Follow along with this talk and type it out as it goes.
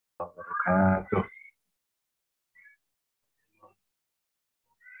wabarakatuh.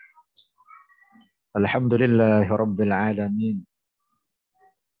 Alhamdulillahi rabbil alamin.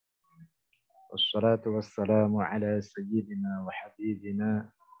 Wassalatu wassalamu ala sayyidina wa habibina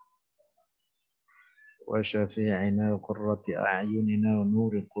wa syafi'ina qurrati a'yunina wa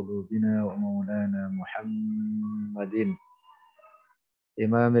nuri qulubina wa maulana Muhammadin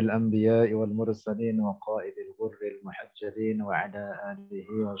imamil anbiya'i wal mursalin wa qaidil ghurril muhajjalin wa ala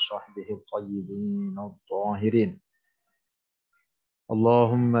alihi wa sahbihi at-tayyibin at-tahirin.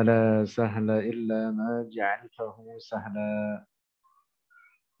 اللهم لا سهل إلا ما جعلته سهلا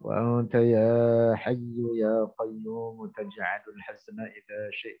وأنت يا حي يا قيوم تجعل الحزن إذا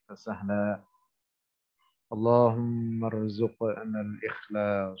شئت سهلا اللهم ارزقنا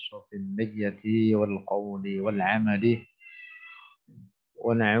الإخلاص في النية والقول والعمل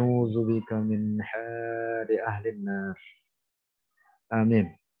ونعوذ بك من حال أهل النار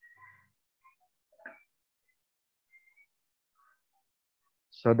آمين.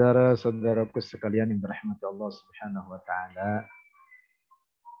 Saudara-saudaraku sekalian yang dirahmati Allah Subhanahu wa taala,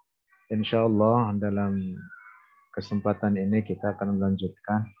 insyaallah dalam kesempatan ini kita akan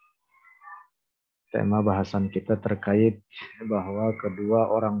melanjutkan tema bahasan kita terkait bahwa kedua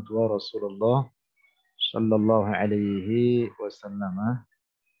orang tua Rasulullah Sallallahu Alaihi Wasallam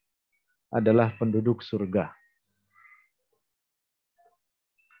adalah penduduk surga,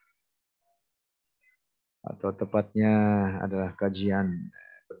 atau tepatnya adalah kajian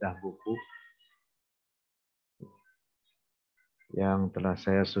bedah buku yang telah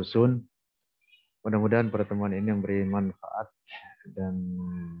saya susun. Mudah-mudahan pertemuan ini memberi manfaat dan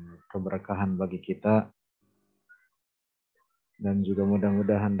keberkahan bagi kita, dan juga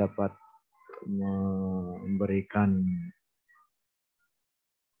mudah-mudahan dapat memberikan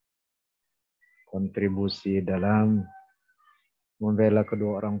kontribusi dalam membela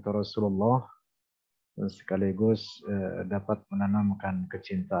kedua orang tua Rasulullah dan sekaligus dapat menanamkan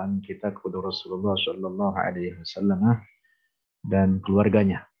kecintaan kita kepada Rasulullah Sallallahu Alaihi Wasallam dan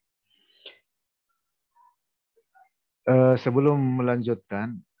keluarganya. Sebelum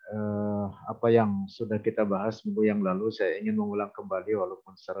melanjutkan apa yang sudah kita bahas minggu yang lalu, saya ingin mengulang kembali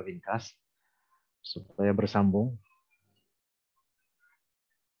walaupun secara ringkas supaya bersambung.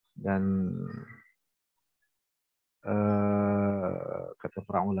 Dan kata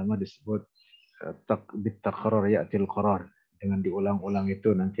para ulama disebut bitakror ya'til qarar. Dengan diulang-ulang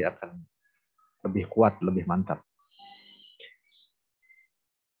itu nanti akan lebih kuat, lebih mantap.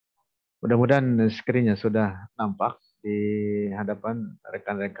 Mudah-mudahan screen-nya sudah nampak di hadapan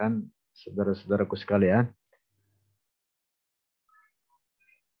rekan-rekan saudara-saudaraku sekalian.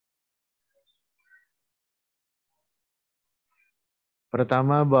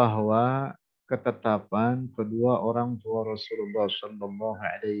 Pertama, bahwa ketetapan kedua orang tua Rasulullah Sallallahu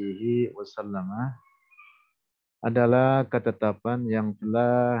Alaihi Wasallam adalah ketetapan yang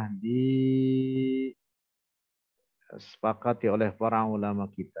telah disepakati oleh para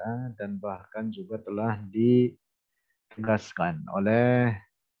ulama kita dan bahkan juga telah ditegaskan oleh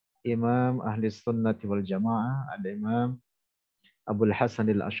Imam Ahlussunnah wal Jama'ah, ada Imam Abul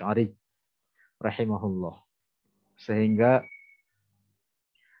Hasan al-Asy'ariyyah rahimahullah. Sehingga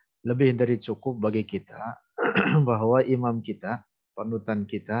lebih dari cukup bagi kita bahwa imam kita, panutan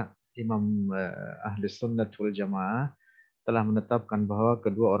kita, Imam Ahlussunnah wal Jamaah telah menetapkan bahwa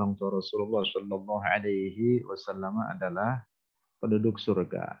kedua orang tua Rasulullah Sallallahu Alaihi Wasallam adalah penduduk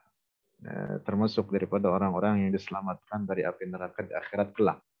surga, termasuk daripada orang-orang yang diselamatkan dari api neraka di akhirat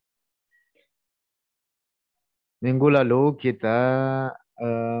kelak. Minggu lalu kita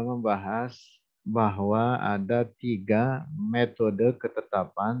membahas bahwa ada 3 metode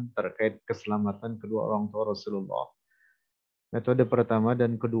ketetapan terkait keselamatan kedua orang tua Rasulullah. Metode pertama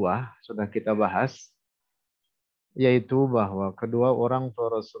dan kedua sudah kita bahas, yaitu bahwa kedua orang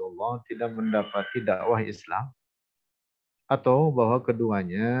tua Rasulullah tidak mendapati dakwah Islam, atau bahwa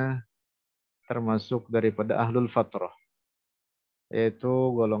keduanya termasuk daripada ahlul fatrah, yaitu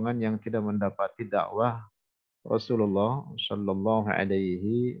golongan yang tidak mendapati dakwah Rasulullah Sallallahu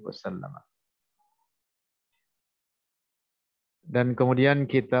Alaihi Wasallam. Dan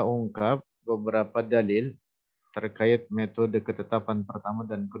kemudian kita ungkap beberapa dalil terkait metode ketetapan pertama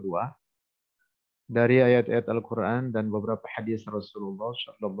dan kedua dari ayat-ayat Al-Quran dan beberapa hadis Rasulullah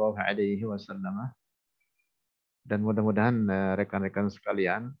Sallallahu Alaihi Wasallam. Dan mudah-mudahan rekan-rekan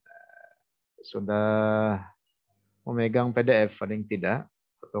sekalian sudah memegang PDF paling tidak,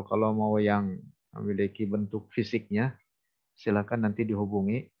 atau kalau mau yang memiliki bentuk fisiknya, silakan nanti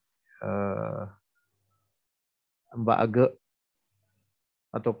dihubungi Mbak Age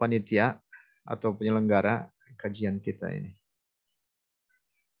atau panitia atau penyelenggara kajian kita ini.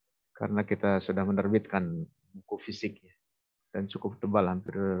 karena kita sudah menerbitkan buku fisik ya, dan cukup tebal,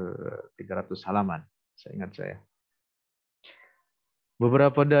 hampir 300 halaman, seingat saya.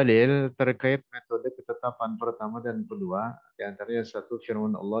 Beberapa dalil terkait metode ketetapan pertama dan kedua, di antaranya satu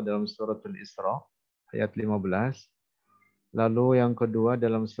firman Allah dalam suratul Isra ayat 15, lalu yang kedua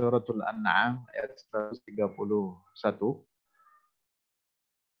dalam suratul An'am ayat 131,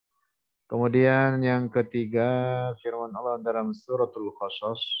 kemudian yang ketiga firman Allah dalam suratul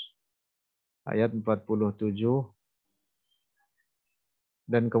Qasas ayat 47,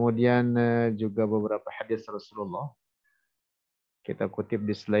 dan kemudian juga beberapa hadis Rasulullah. Kita kutip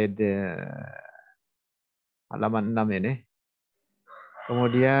di slide halaman 6 ini.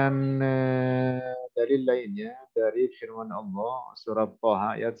 Kemudian dalil lainnya dari firman Allah surat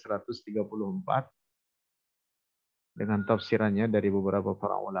Tauhid ayat 134 dengan tafsirannya dari beberapa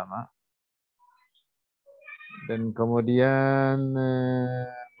para ulama. Dan kemudian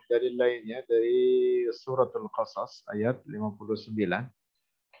dalil lainnya dari suratul Qasas ayat 59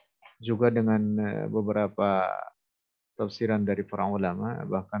 juga dengan beberapa tafsiran dari para ulama,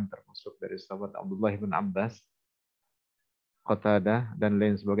 bahkan termasuk dari sahabat Abdullah bin Abbas, Qatadah, dan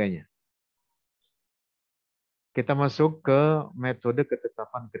lain sebagainya. Kita masuk ke metode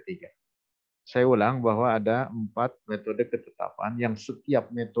ketetapan ketiga. Saya ulang bahwa ada 4 metode ketetapan yang setiap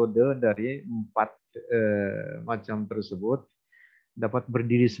metode dari 4 macam tersebut dapat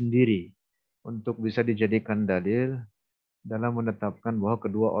berdiri sendiri untuk bisa dijadikan dalil dalam menetapkan bahwa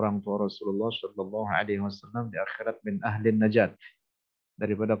kedua orang tua Rasulullah Shallallahu Alaihi Wasallam di akhirat min ahlin najat,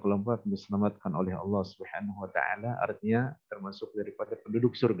 daripada kelompok yang diselamatkan oleh Allah Subhanahu Wa Taala, artinya termasuk daripada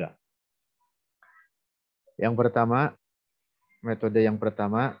penduduk surga. Yang pertama, metode yang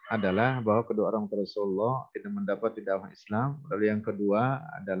pertama adalah bahwa kedua orang tua Rasulullah tidak mendapat dakwah Islam. Lalu yang kedua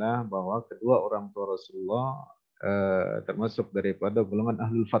adalah bahwa kedua orang tua Rasulullah termasuk daripada golongan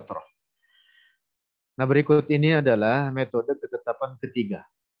ahlul fatrah. Nah, berikut ini adalah metode ketetapan ketiga.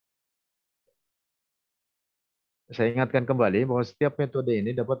 Saya ingatkan kembali bahwa setiap metode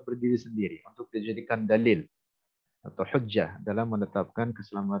ini dapat berdiri sendiri untuk dijadikan dalil atau hujjah dalam menetapkan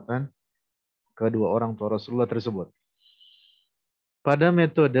keselamatan kedua orang tua Rasulullah tersebut. Pada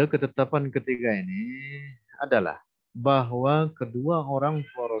metode ketetapan ketiga ini adalah bahwa kedua orang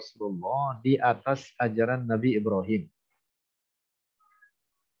tua Rasulullah di atas ajaran Nabi Ibrahim.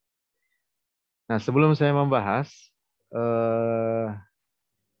 Nah, sebelum saya membahas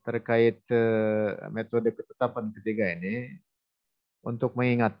terkait metode ketetapan ketiga ini, untuk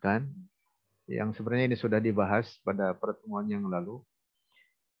mengingatkan yang sebenarnya ini sudah dibahas pada pertemuan yang lalu,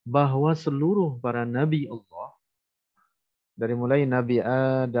 bahwa seluruh para nabi Allah dari mulai Nabi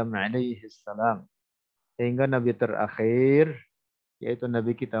Adam alaihi salam hingga nabi terakhir yaitu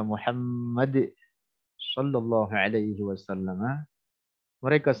Nabi kita Muhammad sallallahu alaihi wasallam,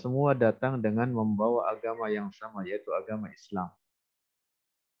 mereka semua datang dengan membawa agama yang sama, yaitu agama Islam.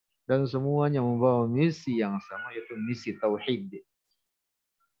 Dan semuanya membawa misi yang sama, yaitu misi Tauhid.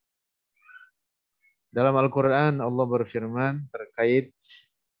 Dalam Al-Quran Allah berfirman terkait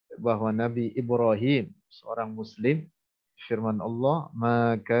bahwa Nabi Ibrahim seorang Muslim. Firman Allah,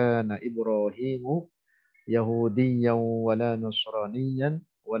 "Ma kana Ibrahimu Yahudiyyan wala Nasraniyan,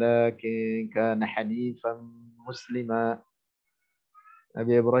 walakin kana hanifan muslima."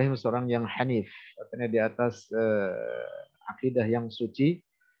 Nabi Ibrahim seorang yang hanif, artinya di atas akidah yang suci,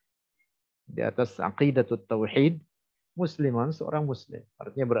 di atas aqidatut tauhid, musliman, seorang muslim,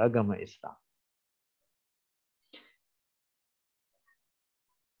 artinya beragama Islam.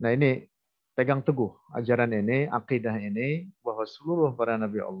 Nah, ini pegang teguh ajaran ini, akidah ini, bahwa seluruh para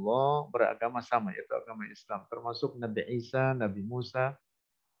nabi Allah beragama sama, yaitu agama Islam, termasuk Nabi Isa, Nabi Musa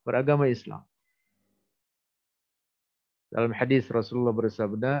beragama Islam. Dalam hadis Rasulullah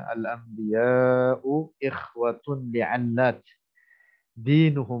bersabda, "Al-anbiya'u ikhwatun li'allat,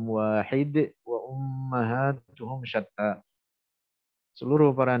 dinuhum wahid wa ummahatuhum syatta."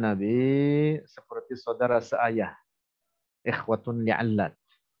 Seluruh para nabi seperti saudara seayah, ikhwatun li'allat.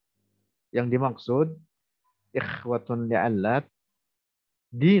 Yang dimaksud ikhwatun li'allat,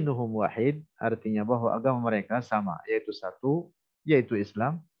 dinuhum wahid, artinya bahwa agama mereka sama, yaitu satu, yaitu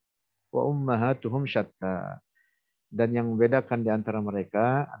Islam. Wa ummahatuhum syatta. Dan yang membedakan di antara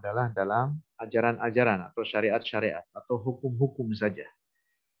mereka adalah dalam ajaran-ajaran atau syariat-syariat atau hukum-hukum saja.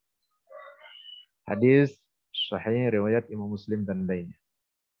 Hadis sahih riwayat Imam Muslim dan lainnya.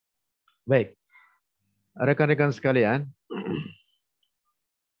 Baik. Rekan-rekan sekalian,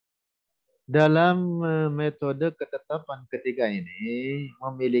 dalam metode ketetapan ketiga ini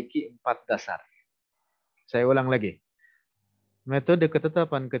memiliki 4 dasar. Saya ulang lagi. Metode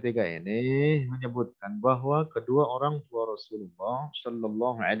ketetapan ketiga ini menyebutkan bahwa kedua orang tua Rasulullah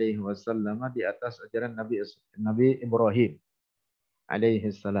Shallallahu Alaihi Wasallam di atas ajaran Nabi Ibrahim alaihi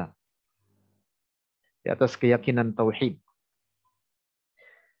salam, di atas keyakinan tauhid,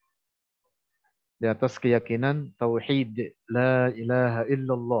 di atas keyakinan tauhid la ilaha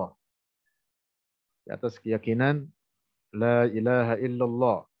illallah, di atas keyakinan la ilaha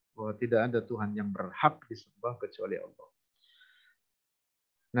illallah, bahwa tidak ada Tuhan yang berhak disembah kecuali Allah.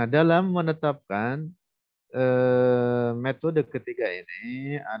 Nah, dalam menetapkan metode ketiga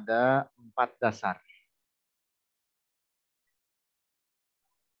ini ada 4 dasar.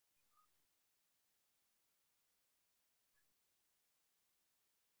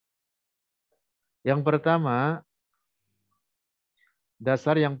 Yang pertama,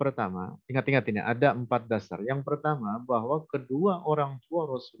 dasar yang pertama, ingat-ingat ini, ada 4 dasar. Yang pertama, bahwa kedua orang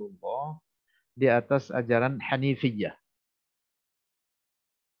tua Rasulullah di atas ajaran Hanifiyah.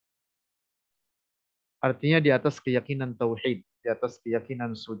 Artinya di atas keyakinan tauhid, di atas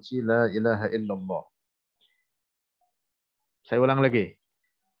keyakinan suci la ilaha illallah. Saya ulang lagi.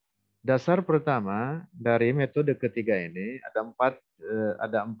 Dasar pertama dari metode ketiga ini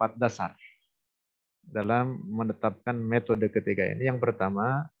ada empat dasar dalam menetapkan metode ketiga ini. Yang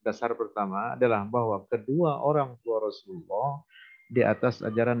pertama, dasar pertama adalah bahwa kedua orang tua Rasulullah di atas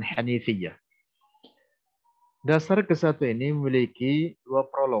ajaran Hanifiyah. Dasar ke-1 ini memiliki 2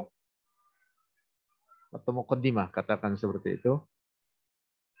 prolog atau muqaddimah, katakan seperti itu,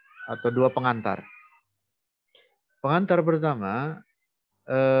 atau 2 pengantar. Pengantar pertama,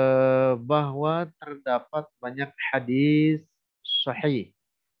 bahwa terdapat banyak hadis sahih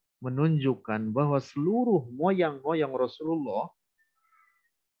menunjukkan bahwa seluruh moyang-moyang Rasulullah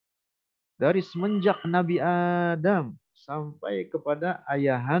dari semenjak Nabi Adam sampai kepada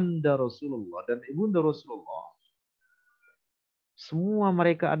ayahanda Rasulullah dan ibunda Rasulullah, semua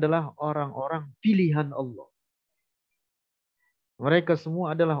mereka adalah orang-orang pilihan Allah. Mereka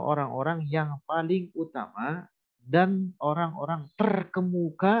semua adalah orang-orang yang paling utama dan orang-orang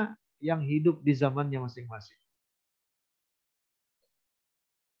terkemuka yang hidup di zamannya masing-masing.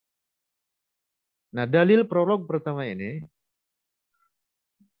 Nah, dalil prolog pertama ini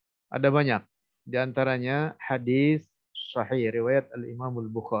ada banyak. Di antaranya hadis sahih riwayat Al-Imam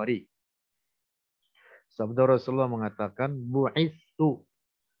Al-Bukhari. Sabda Rasulullah mengatakan, "Bu'istu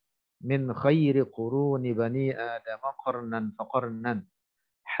min khairi quruni bani Adam qarnan faqarnan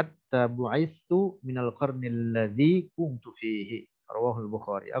hatta bu'istu minal qarnil ladzi kuntu fihi." Rawahul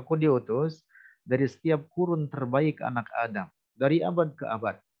Bukhari. Aku diutus dari setiap kurun terbaik anak Adam, dari abad ke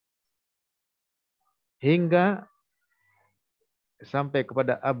abad, hingga sampai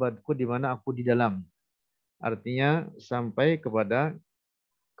kepada abadku di mana aku di dalam. Artinya sampai kepada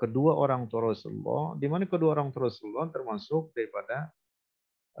kedua orang tua Rasulullah, di mana kedua orang tua Rasulullah termasuk daripada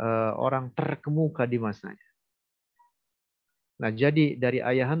orang terkemuka di masanya. Nah, jadi dari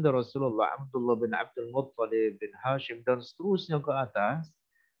ayahanda Rasulullah, Abdullah bin Abdul Muttalib bin Hashim dan seterusnya ke atas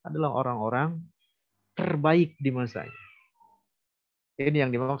adalah orang-orang terbaik di masanya. Ini yang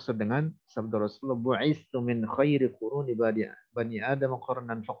dimaksud dengan sabda Rasulullah, "Bu'istu min khairi quruni bani Adam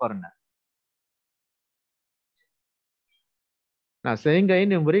qarnan faqarna." Nah, sehingga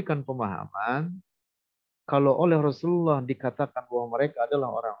ini memberikan pemahaman kalau oleh Rasulullah dikatakan bahwa mereka adalah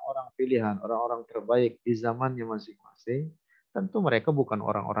orang-orang pilihan, orang-orang terbaik di zamannya masing-masing, tentu mereka bukan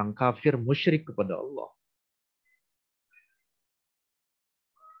orang-orang kafir musyrik kepada Allah.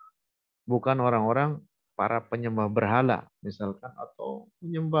 Bukan orang-orang para penyembah berhala, misalkan, atau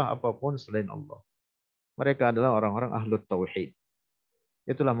menyembah apapun selain Allah. Mereka adalah orang-orang ahlut tauhid.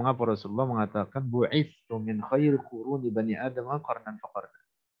 Itulah mengapa Rasulullah mengatakan, "Bu'istu min khairi quruni bani Adam qarnan faqarnan."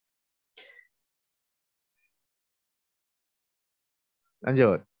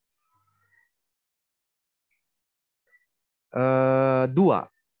 Lanjut. Dua.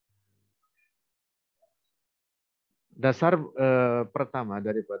 Dasar pertama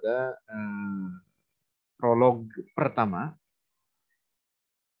daripada prolog pertama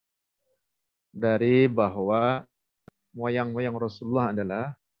dari bahwa moyang-moyang Rasulullah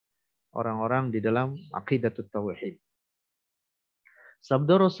adalah orang-orang di dalam aqidah tauhid.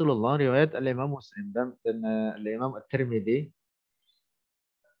 Sabda Rasulullah riwayat Al-Imam Muslim dan Al-Imam At-Tirmidzi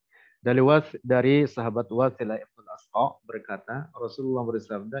dari sahabat Wasilah ibn Asqa berkata, Rasulullah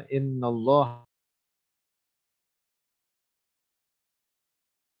bersabda, "Innallah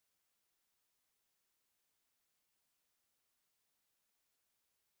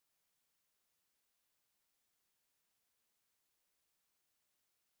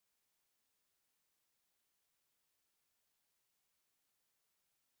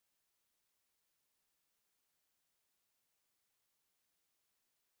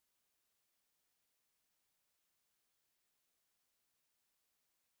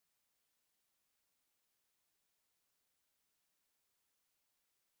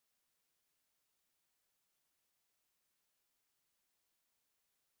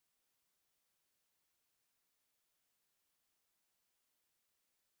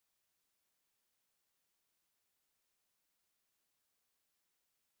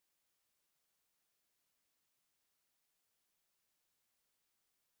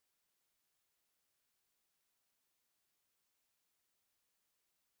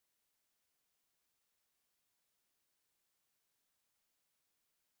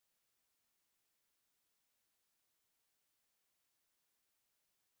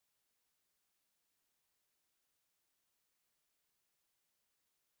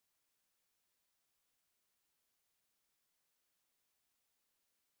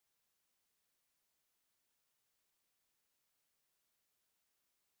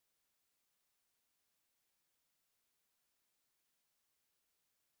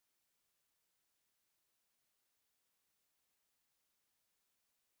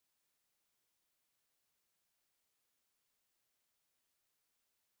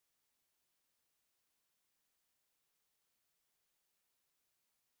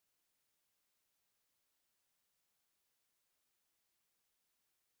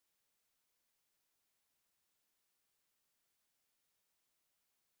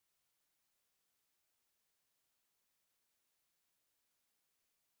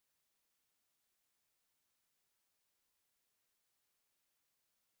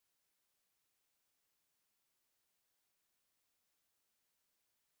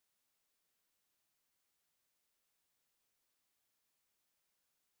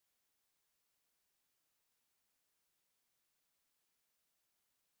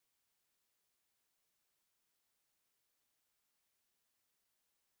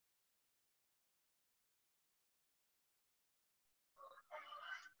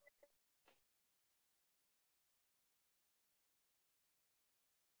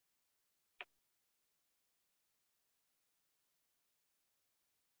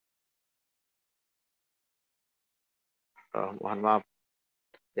Mohon maaf.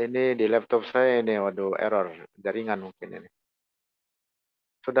 Ini di laptop saya ini, waduh, error jaringan mungkin ini.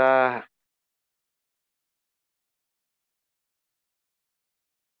 Sudah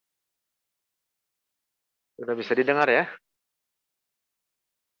bisa didengar ya?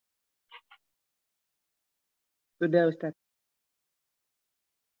 Sudah, Ustaz.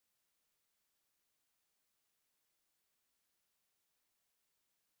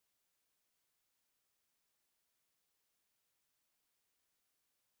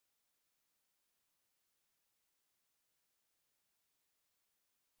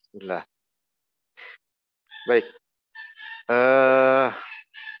 Bismillah. Baik. Eh,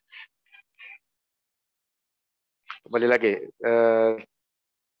 Kembali lagi.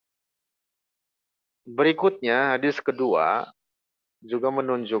 Berikutnya, hadis kedua juga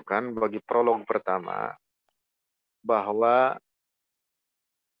menunjukkan bagi prolog pertama bahwa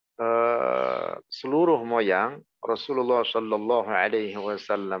seluruh moyang Rasulullah Shallallahu Alaihi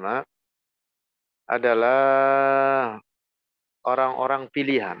Wasallam adalah orang-orang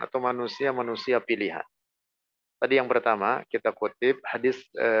pilihan atau manusia-manusia pilihan. Tadi yang pertama kita kutip hadis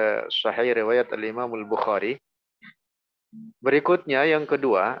Sahih riwayat Al-Imam Al-Bukhari. Berikutnya yang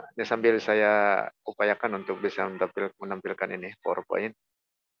kedua, ini sambil saya upayakan untuk bisa menampilkan ini PowerPoint.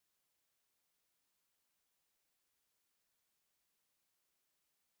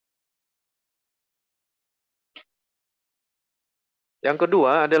 Yang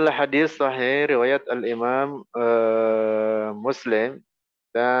kedua adalah hadis Sahih riwayat Al-Imam Muslim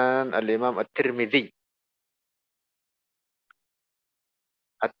dan Al-Imam At-Tirmidzi.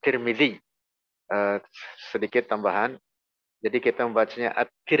 At-Tirmidzi. Sedikit tambahan. Jadi kita membacanya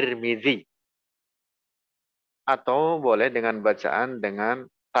At-Tirmidzi. Atau boleh dengan bacaan dengan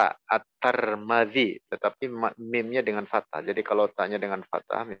ta, At-Tirmidzi, tetapi mimnya dengan fathah. Jadi kalau ta'nya dengan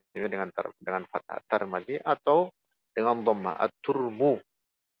fathah, mimnya dengan fathah At-Tirmidzi, atau dengan dhammah At-Turmu.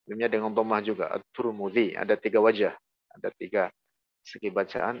 Mimnya dengan dhammah juga At-Turmudzi. Ada 3 wajah, ada 3 segi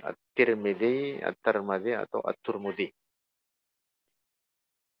bacaan, At-Tirmidzi, At-Tirmidzi atau At-Turmudzi.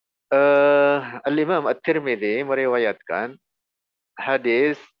 Al-Imam At-Tirmidzi meriwayatkan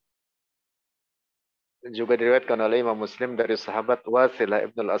hadis juga diriwayatkan oleh Imam Muslim dari sahabat Wasilah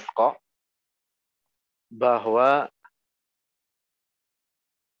ibn al-Asqa bahwa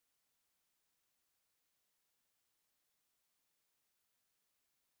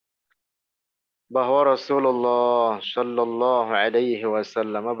Rasulullah Shallallahu Alaihi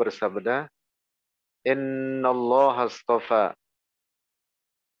Wasallam bersabda, Inna Allah astafa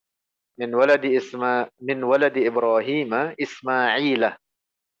min waladi Ibrahim Ismailah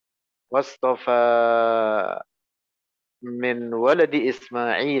wastafa min waladi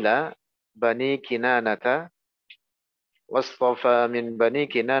Ismaila bani Kinanata wastafa min bani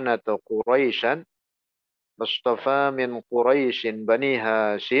Kinanata Quraisyan wastafa min Quraisyin bani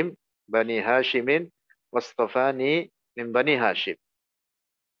Hashimin wastafani min bani Hashim.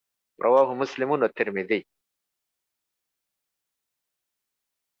 Rawahu Muslimun wa Tirmidzi.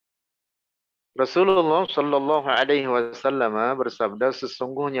 Rasulullah Shallallahu Alaihi Wasallam bersabda,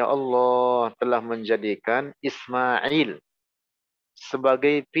 sesungguhnya Allah telah menjadikan Ismail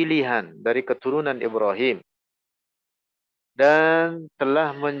sebagai pilihan dari keturunan Ibrahim dan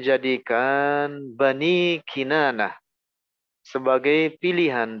telah menjadikan Bani Kinanah sebagai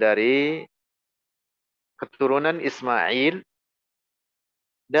pilihan dari keturunan Ismail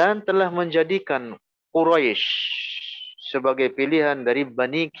dan telah menjadikan Quraisy sebagai pilihan dari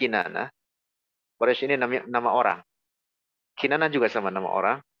Bani Kinanah. Quraisy ini nama orang. Kinanah juga sama nama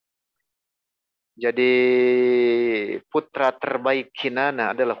orang. Jadi putra terbaik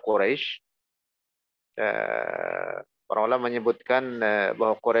Kinanah adalah Quraisy. Para ulama menyebutkan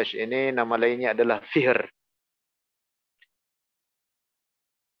bahwa Quraisy ini nama lainnya adalah Fihr.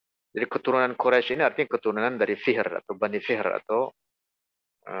 Jadi keturunan Quraisy ini artinya keturunan dari Fihr atau Bani Fihr atau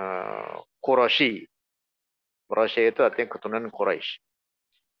Quraisy. Quraisy itu artinya keturunan Quraisy.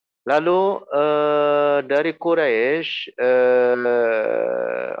 Lalu dari Quraisy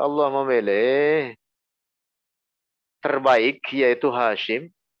Allah memilih terbaik yaitu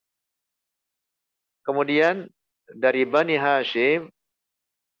Hashim. Kemudian dari Bani Hashim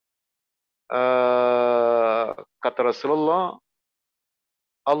kata Rasulullah,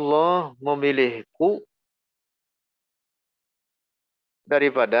 Allah memilihku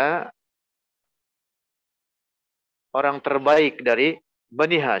daripada orang terbaik dari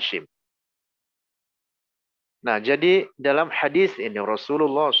Bani Hashim. Nah, jadi dalam hadis ini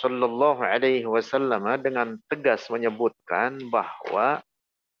Rasulullah Shallallahu Alaihi Wasallam dengan tegas menyebutkan bahwa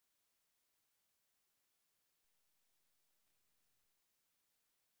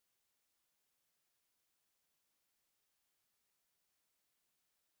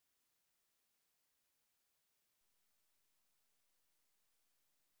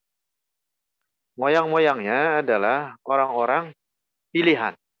Moyang-moyangnya adalah orang-orang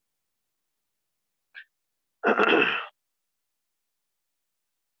pilihan.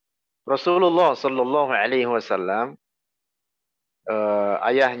 Rasulullah Sallallahu Alaihi Wasallam,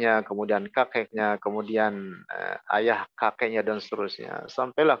 ayahnya, kemudian kakeknya, kemudian ayah kakeknya dan seterusnya,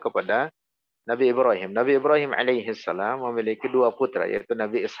 sampailah kepada Nabi Ibrahim. Nabi Ibrahim alaihi salam memiliki dua putra, yaitu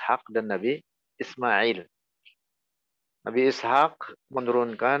Nabi Ishak dan Nabi Ismail. Nabi Ishak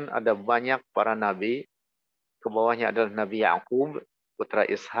menurunkan ada banyak para nabi, ke bawahnya adalah Nabi Ya'qub, putra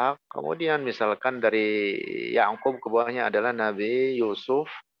Ishak. Kemudian misalkan dari Ya'qub ke bawahnya adalah Nabi Yusuf.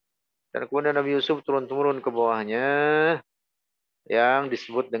 Dan kemudian Nabi Yusuf turun-temurun ke bawahnya yang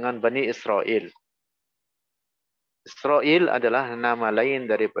disebut dengan Bani Israel. Israel adalah nama lain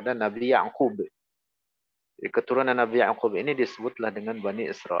daripada Nabi Ya'qub. Jadi keturunan Nabi Ya'qub ini disebutlah dengan Bani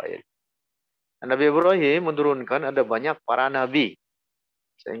Israel. Nabi Ibrahim menurunkan ada banyak para nabi,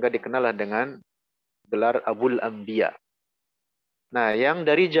 sehingga dikenallah dengan gelar Abul Anbiya. Nah, yang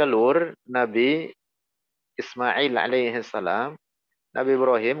dari jalur Nabi Ismail alaihi salam, Nabi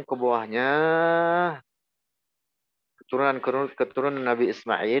Ibrahim ke bawahnya keturunan Nabi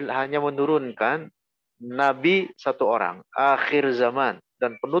Ismail hanya menurunkan nabi satu orang, akhir zaman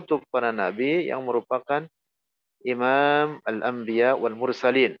dan penutup para nabi yang merupakan Imam al-Anbiya wal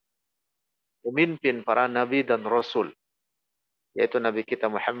Mursalin, pemimpin para nabi dan rasul, yaitu Nabi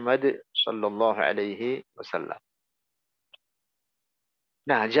kita Muhammad sallallahu alaihi wasallam.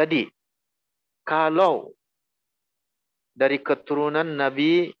 Nah, jadi kalau dari keturunan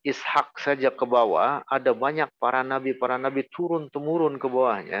Nabi Ishak saja ke bawah, ada banyak para nabi turun-temurun ke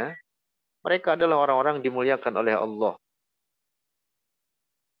bawahnya. Mereka adalah orang-orang dimuliakan oleh Allah.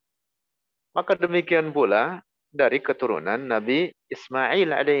 Maka demikian pula dari keturunan Nabi Ismail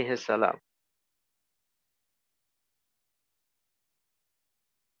alaihi salam.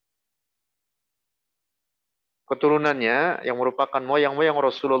 Keturunannya yang merupakan moyang-moyang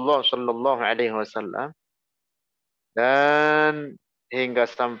Rasulullah sallallahu alaihi wasallam, dan hingga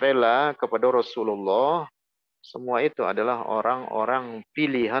sampailah kepada Rasulullah, semua itu adalah orang-orang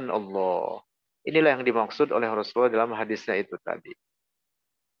pilihan Allah. Inilah yang dimaksud oleh Rasulullah dalam hadisnya itu tadi.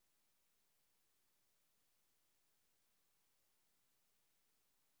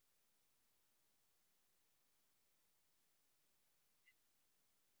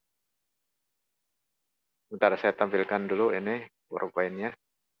 Bentar, saya tampilkan dulu ini PowerPoint-nya.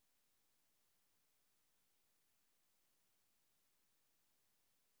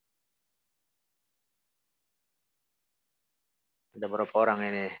 Ada berapa orang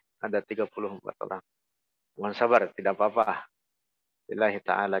ini? Ada 34 orang. Mohon sabar, tidak apa-apa. Billahi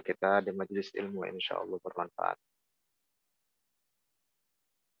ta'ala kita di majelis ilmu insyaallah bermanfaat.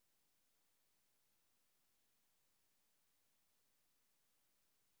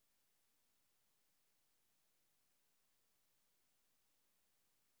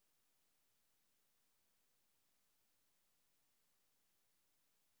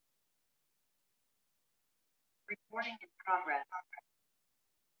 Recording in progress.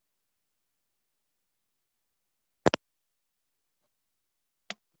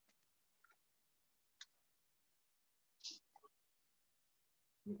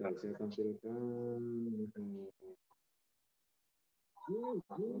 Bentar, saya tampilkan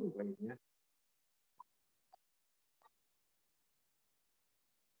PowerPoint-nya.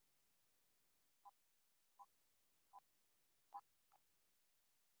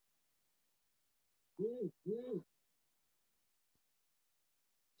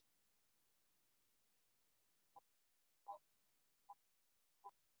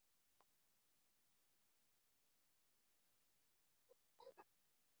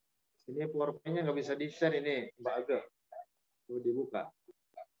 Ini PowerPoint-nya nggak bisa di-share ini, Mbak Aga. Tuh dibuka.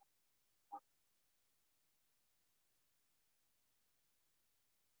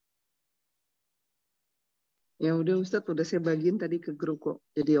 Ya udah Ustadz, udah saya bagiin tadi ke grup kok.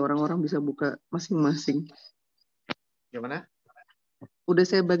 Jadi orang-orang bisa buka masing-masing. Gimana? Udah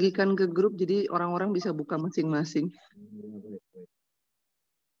saya bagikan ke grup, jadi orang-orang bisa buka masing-masing.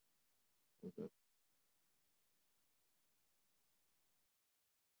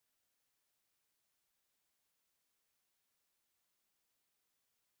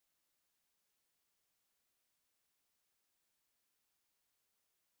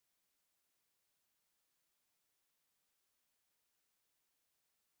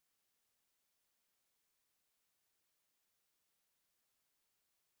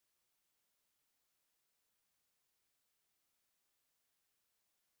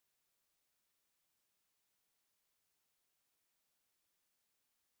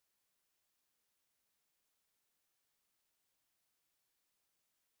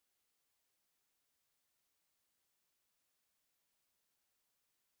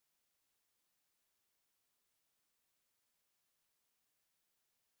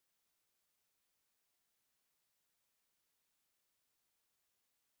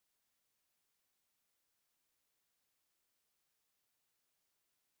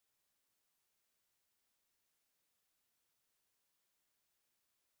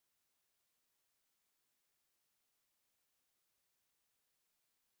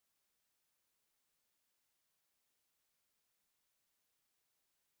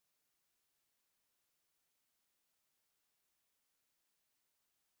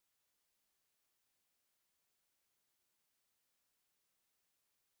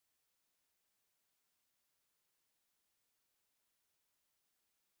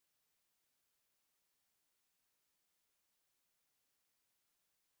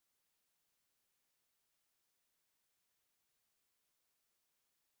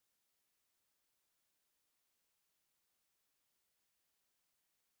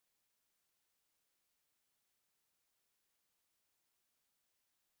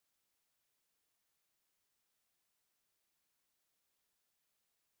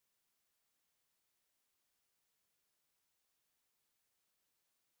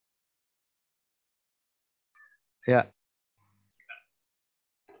 Ya.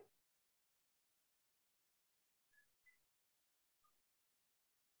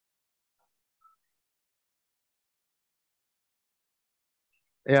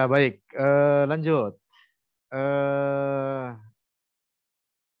 Ya, baik. Lanjut.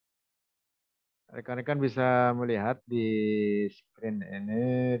 Rekan-rekan bisa melihat di screen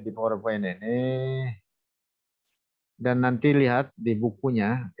ini, di PowerPoint ini, dan nanti lihat di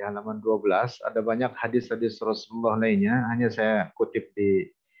bukunya, di halaman 12, ada banyak hadis-hadis Rasulullah lainnya. Hanya saya kutip di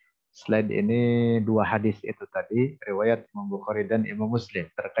slide ini 2 hadis itu tadi, riwayat Imam Bukhari dan Imam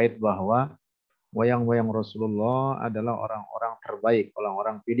Muslim, terkait bahwa moyang-moyang Rasulullah adalah orang-orang terbaik,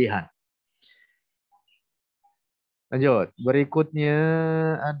 orang-orang pilihan. Lanjut, berikutnya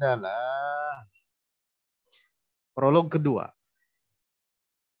adalah prolog kedua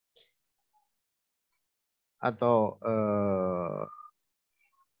atau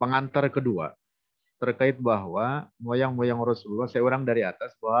pengantar kedua terkait bahwa moyang-moyang Rasulullah, saya ulang dari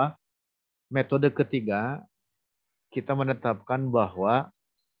atas, bahwa metode ketiga kita menetapkan bahwa,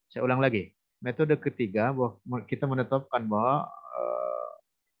 saya ulang lagi, metode ketiga bahwa kita menetapkan bahwa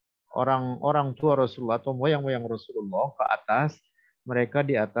orang-orang tua Rasulullah atau moyang-moyang Rasulullah ke atas, mereka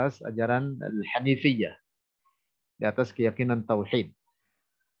di atas ajaran Al-Hanifiyah, di atas keyakinan Tauhid.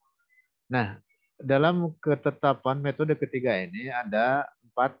 Nah, dalam ketetapan metode ketiga ini ada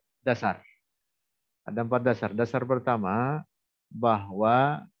 4 dasar. Ada 4 dasar. Dasar pertama,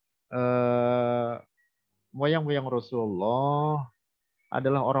 bahwa moyang-moyang Rasulullah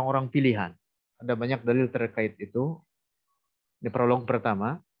adalah orang-orang pilihan. Ada banyak dalil terkait itu. Di prolog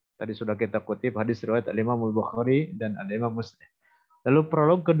pertama, tadi sudah kita kutip hadis riwayat Imam Bukhari dan Imam Muslim. Lalu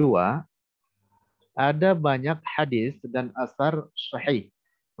prolog kedua, ada banyak hadis dan asar sahih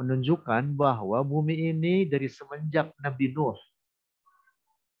menunjukkan bahwa bumi ini dari semenjak Nabi Nuh,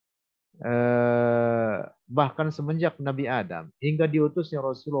 bahkan semenjak Nabi Adam hingga diutusnya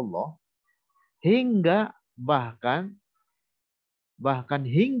Rasulullah, hingga bahkan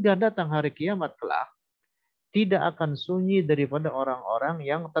hingga datang hari kiamat kelak, tidak akan sunyi daripada orang-orang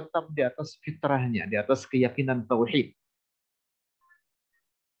yang tetap di atas fitrahnya, di atas keyakinan tauhid.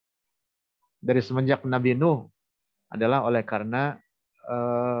 Dari semenjak Nabi Nuh adalah oleh karena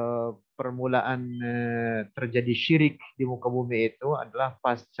permulaan terjadi syirik di muka bumi itu adalah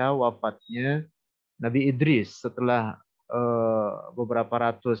pasca wafatnya Nabi Idris. Setelah beberapa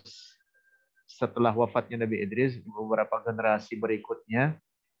ratus setelah wafatnya Nabi Idris, beberapa generasi berikutnya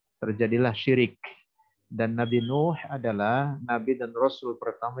terjadilah syirik. Dan Nabi Nuh adalah Nabi dan Rasul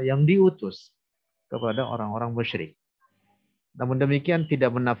pertama yang diutus kepada orang-orang musyrik. Namun demikian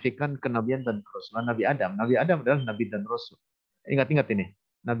tidak menafikan kenabian dan kerasulan Nabi Adam. Nabi Adam adalah Nabi dan Rasul. Ingat-ingat ini.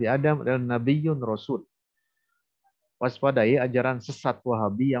 Nabi Adam adalah Nabiyyun Rasul. Waspadai ajaran sesat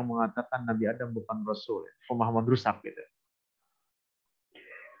Wahabi yang mengatakan Nabi Adam bukan Rasul. Pemahaman rusak gitu.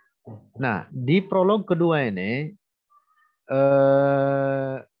 Nah, di prolog kedua ini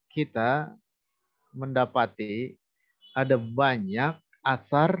kita mendapati ada banyak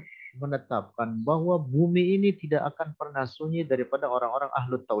asar menetapkan bahwa bumi ini tidak akan pernah sunyi daripada orang-orang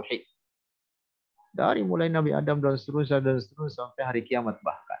ahlu tauhid. Dari mulai Nabi Adam dan seterusnya sampai hari kiamat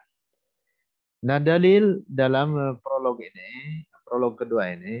bahkan. Nah, dalil dalam prolog kedua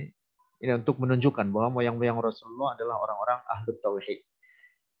ini untuk menunjukkan bahwa moyang-moyang Rasulullah adalah orang-orang ahlu tauhid.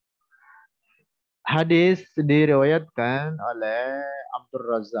 Hadis diriwayatkan oleh Abdul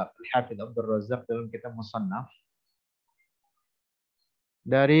Razak, Al-Hafidz Abdul Razak dalam kitab Musannaf,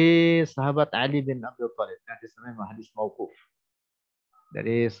 dari sahabat Ali bin Abi Thalib. Hadis memang hadis mauquf.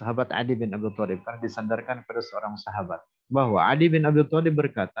 Dari sahabat Ali bin Abi Thalib, karena disandarkan pada seorang sahabat, bahwa Ali bin Abi Thalib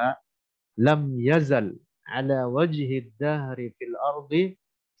berkata, "Lam yazal ala wajhi dahri fil ardi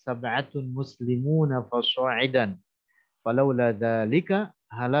sab'atun muslimuna fasha'idan, falaula dzalika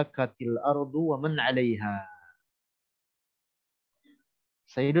halakatil ardu wa man 'alaiha."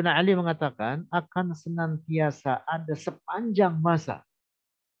 Sayyidina Ali mengatakan akan senantiasa ada sepanjang masa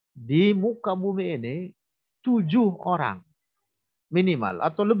di muka bumi ini 7 orang minimal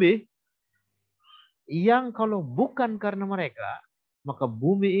atau lebih yang kalau bukan karena mereka maka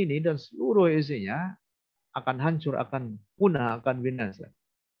bumi ini dan seluruh isinya akan hancur, akan punah, akan binasa.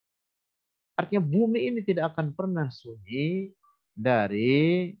 Artinya bumi ini tidak akan pernah sunyi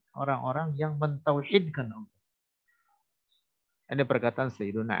dari orang-orang yang mentauhidkan Allah. Ini perkataan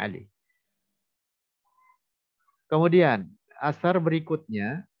Sayyidina Ali. Kemudian asar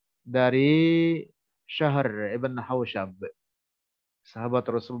berikutnya dari Syahr ibn Haushab, sahabat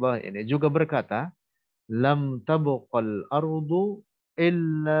Rasulullah ini juga berkata, lam tabqal ardu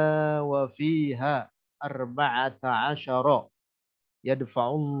illa wa fiha 14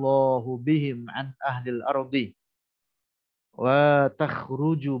 yadfa'ullahu bihim an ahlil ardi wa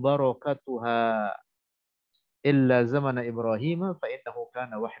takhruju barakatuha illa zamana Ibrahim fa innahu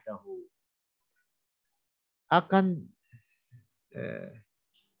kana wahdahu. Akan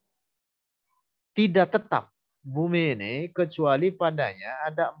tidak tetap bumi ini kecuali padanya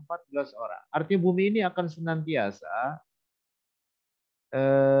ada 14 orang. Artinya bumi ini akan senantiasa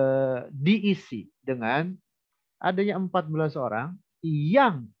diisi dengan adanya 14 orang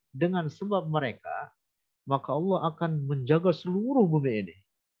yang dengan sebab mereka maka Allah akan menjaga seluruh bumi ini.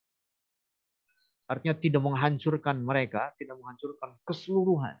 Artinya tidak menghancurkan mereka, tidak menghancurkan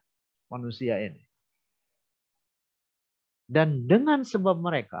keseluruhan manusia ini. Dan dengan sebab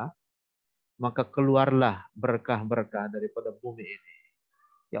mereka maka keluarlah berkah-berkah daripada bumi ini.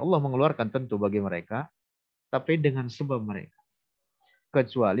 Ya Allah mengeluarkan tentu bagi mereka, tapi dengan sebab mereka.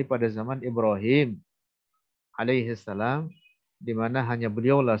 Kecuali pada zaman Ibrahim alaihissalam, di mana hanya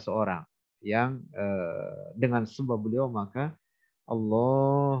beliaulah seorang yang dengan sebab beliau maka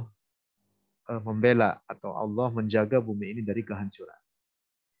Allah membela atau Allah menjaga bumi ini dari kehancuran.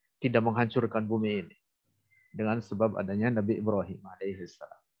 Tidak menghancurkan bumi ini dengan sebab adanya Nabi Ibrahim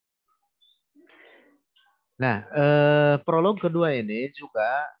alaihissalam. Nah, prolog kedua ini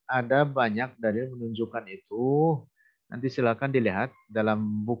juga ada banyak dalil menunjukkan itu. Nanti silakan dilihat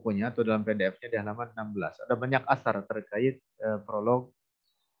dalam bukunya atau dalam PDF-nya di halaman 16. Ada banyak asar terkait prolog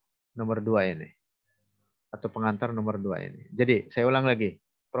nomor 2 ini. Atau pengantar nomor 2 ini. Jadi, saya ulang lagi.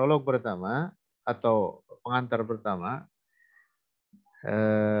 Prolog pertama atau pengantar pertama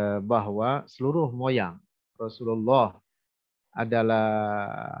bahwa seluruh moyang Rasulullah adalah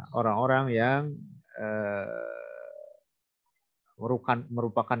orang-orang yang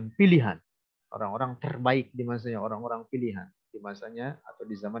merupakan pilihan. Orang-orang terbaik di masanya, orang-orang pilihan di masanya atau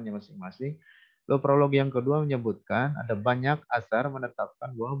di zamannya masing-masing. Lalu prolog yang kedua menyebutkan ada banyak asar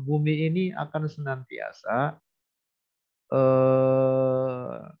menetapkan bahwa bumi ini akan senantiasa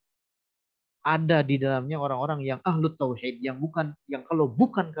ada di dalamnya orang-orang yang ahlu tauhid, yang kalau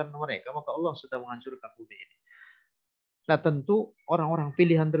bukan karena mereka maka Allah sudah menghancurkan bumi ini. Nah tentu orang-orang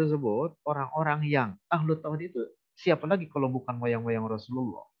pilihan tersebut, orang-orang yang ahlu tauhid itu siapa lagi kalau bukan moyang-moyang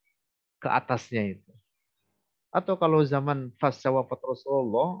Rasulullah ke atasnya itu. Atau kalau zaman fasa wafat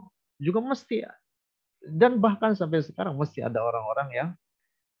Rasulullah juga mesti, dan bahkan sampai sekarang mesti ada orang-orang yang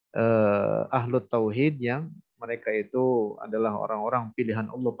ahlu tauhid yang mereka itu adalah orang-orang pilihan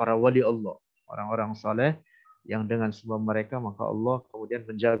Allah, para wali Allah, orang-orang saleh yang dengan sebab mereka maka Allah kemudian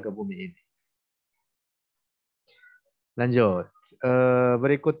menjaga bumi ini. Lanjut.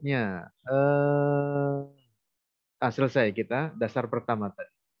 Berikutnya selesai kita dasar pertama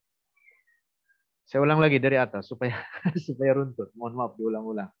tadi. Saya ulang lagi dari atas supaya supaya runtut. Mohon maaf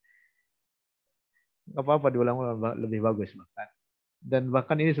diulang-ulang. Enggak apa-apa diulang-ulang lebih bagus bahkan. Dan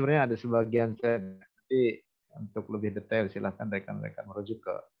bahkan ini sebenarnya ada sebagian saya nanti untuk lebih detail silahkan rekan-rekan merujuk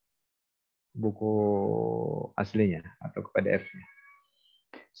ke buku aslinya atau ke PDF-nya.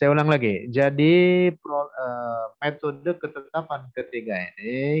 Saya ulang lagi. Jadi metode ketetapan ketiga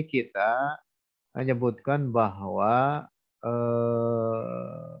ini kita menyebutkan bahwa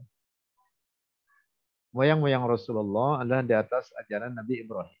moyang-moyang Rasulullah adalah di atas ajaran Nabi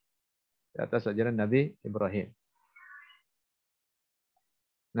Ibrahim. Di atas ajaran Nabi Ibrahim.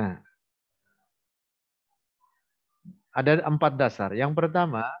 Nah, ada 4 dasar. Yang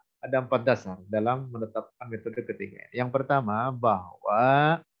pertama, ada 4 dasar dalam menetapkan metode ketiga. Yang pertama,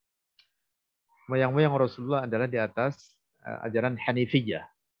 bahwa moyang-moyang Rasulullah adalah di atas ajaran Hanifiyah.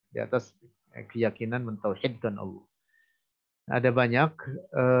 Di atas keyakinan mentauhidkan Allah. Ada banyak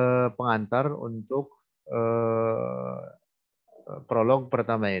pengantar untuk prolog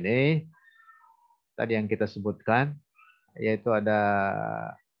pertama ini. Tadi yang kita sebutkan, yaitu ada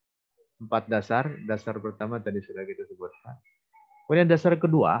 4 dasar. Dasar pertama tadi sudah kita sebutkan. Kemudian dasar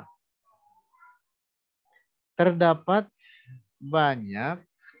kedua, terdapat banyak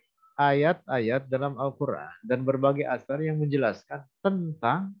ayat-ayat dalam Al-Quran dan berbagai asar yang menjelaskan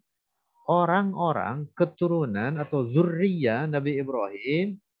tentang orang-orang keturunan atau zurriyah Nabi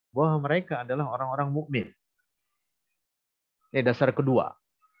Ibrahim, bahwa mereka adalah orang-orang mukmin. Ini dasar kedua.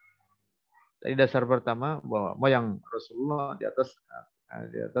 Tadi dasar pertama bahwa moyang Rasulullah di atas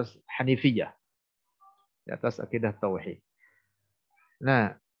Hanifiyah, di atas akidah tauhid.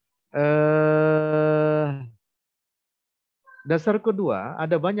 Nah, dasar kedua,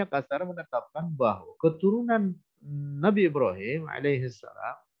 ada banyak asar menetapkan bahwa keturunan Nabi Ibrahim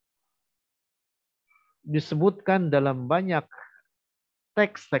alaihissalam disebutkan dalam banyak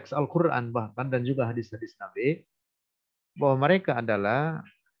teks-teks Al-Quran bahkan dan juga hadis-hadis Nabi, bahwa mereka adalah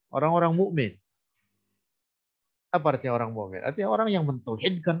orang-orang mukmin. Apa artinya orang mukmin? Artinya orang yang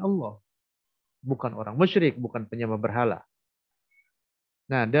mentauhidkan Allah. Bukan orang musyrik, bukan penyembah berhala.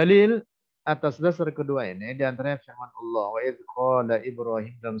 Nah, dalil atas dasar kedua ini di antaranya firman Allah, wa idz qala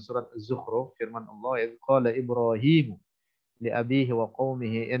Ibrahim dalam surat Az-Zukhruf, firman Allah, wa idz qala Ibrahim li abihi wa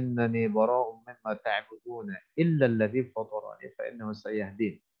qaumihi innani bara'un mimma ta'buduna illa alladhi fatarani fa innahu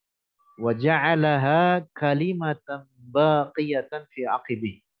sayahdin wa ja'alaha kalimatan baqiyatan fi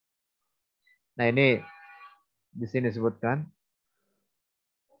aqibih. Nah, ini di sini disebutkan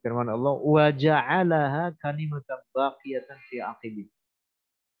firman Allah, wa ja'alaha kalimatan baqiyatan fi aqibih.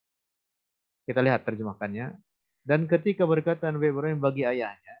 Kita lihat terjemahkannya. Dan ketika berkata Nabi Ibrahim bagi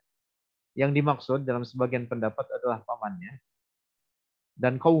ayahnya, yang dimaksud dalam sebagian pendapat adalah pamannya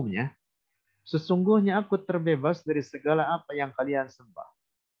dan kaumnya, sesungguhnya aku terbebas dari segala apa yang kalian sembah,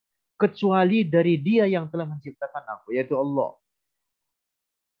 kecuali dari Dia yang telah menciptakan aku, yaitu Allah.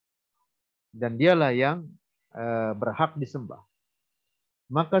 Dan Dialah yang berhak disembah.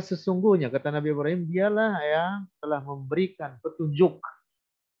 Maka sesungguhnya, kata Nabi Ibrahim, Dialah yang telah memberikan petunjuk,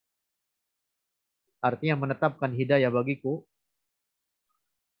 artinya menetapkan hidayah bagiku.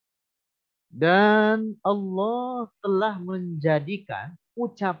 Dan Allah telah menjadikan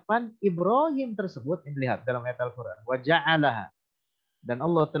ucapan Ibrahim tersebut, ini lihat dalam ayat Al-Quran, wa ja'alaha, dan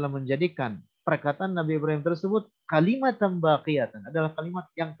Allah telah menjadikan perkataan Nabi Ibrahim tersebut kalimatan baqiyatan, adalah kalimat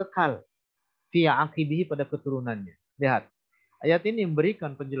yang kekal fi aqibihi, pada keturunannya. Lihat, ayat ini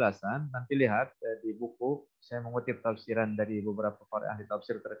memberikan penjelasan, nanti lihat di buku, saya mengutip tafsiran dari beberapa para ahli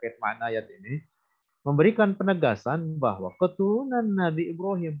tafsir terkait makna ayat ini, memberikan penegasan bahwa keturunan Nabi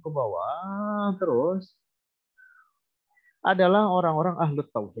Ibrahim ke bawah terus adalah orang-orang ahlu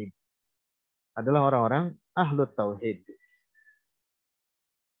tauhid. Adalah orang-orang ahlu tauhid.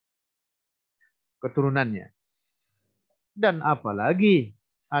 Keturunannya. Dan apalagi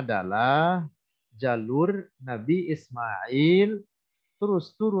adalah jalur Nabi Ismail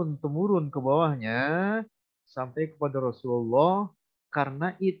terus turun-temurun ke bawahnya sampai kepada Rasulullah,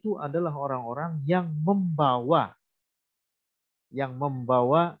 karena itu adalah orang-orang yang membawa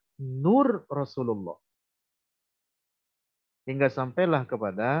nur Rasulullah. Hingga sampailah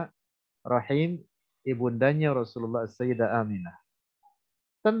kepada rahim ibundanya Rasulullah Sayyidah Aminah.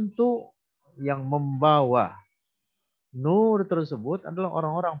 Tentu yang membawa nur tersebut adalah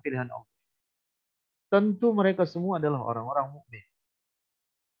orang-orang pilihan Allah. Tentu mereka semua adalah orang-orang mukmin.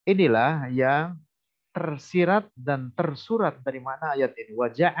 Inilah yang tersirat dan tersurat dari mana ayat ini. Wa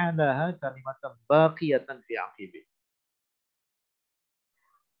ja'alaha kalimatan baqiyatan fi aqibih.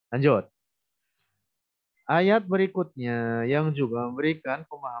 Lanjut. Ayat berikutnya yang juga memberikan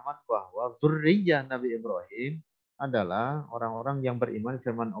pemahaman bahwa zurriyah Nabi Ibrahim adalah orang-orang yang beriman,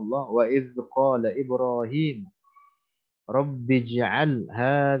 firman Allah, wa idz qala Ibrahim rabbi ij'al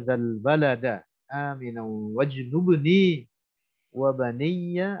hadzal balada aminan wajnubni wa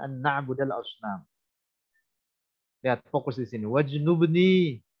baniya an na'budal asnam. Lihat fokus di sini,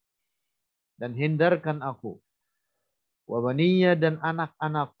 wajnubni, dan hindarkan aku, wa baniya, dan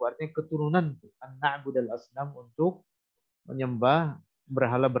anak-anakku, artinya keturunanku, an na'budal asnam, untuk menyembah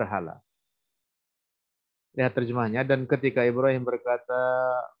berhala-berhala. Lihat terjemahnya, dan ketika Ibrahim berkata,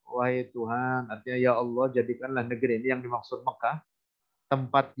 wahai Tuhan, artinya ya Allah, jadikanlah negeri ini, yang dimaksud Mekah,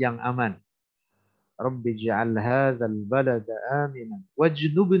 tempat yang aman. Rabbi ja'al hadzal balada aminan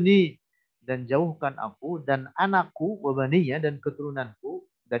wajnubni, dan jauhkan aku dan anakku, wa baniya, dan keturunanku,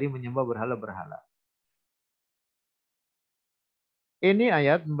 dari menyembah berhala-berhala. Ini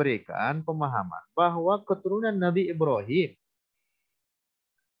ayat memberikan pemahaman bahwa keturunan Nabi Ibrahim,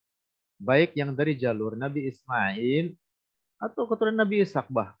 baik yang dari jalur Nabi Ismail atau keturunan Nabi Ishak,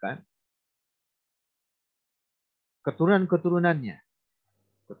 bahkan keturunan-keturunannya,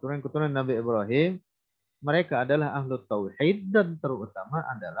 keturunan Nabi Ibrahim, mereka adalah ahlu tauhid, dan terutama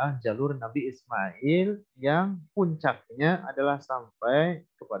adalah jalur Nabi Ismail yang puncaknya adalah sampai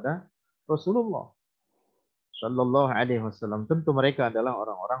kepada Rasulullah Shallallahu Alaihi Wasallam. Tentu mereka adalah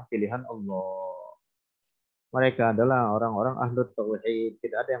orang-orang pilihan Allah. Mereka adalah orang-orang ahlu tauhid,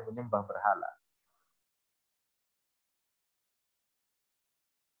 tidak ada yang menyembah berhala.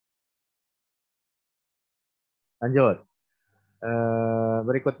 Lanjut.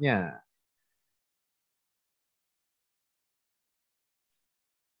 Berikutnya.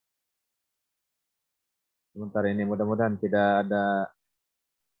 Sebentar ini, mudah-mudahan tidak ada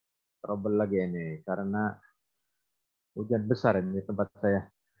trouble lagi ini, karena hujan besar ini di tempat saya.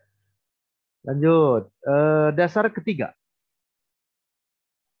 Lanjut. Dasar ketiga.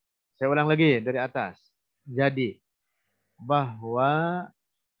 Saya ulang lagi dari atas. Jadi, bahwa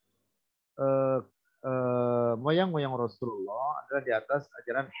moyang-moyang Rasulullah adalah di atas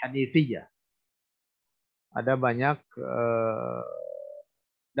ajaran Hanifiyah. Ada banyak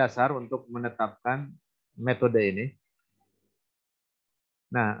dasar untuk menetapkan metode ini.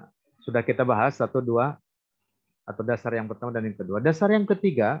 Nah, sudah kita bahas satu, dua, atau dasar yang pertama dan yang kedua. Dasar yang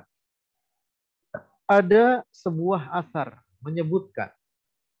ketiga, ada sebuah asar menyebutkan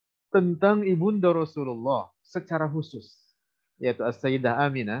tentang ibunda Rasulullah secara khusus, yaitu As-Sayyidah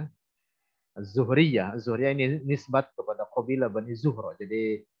Aminah Az-Zuhriyah. Az-Zuhriyah ini nisbat kepada kabilah Bani Zuhra.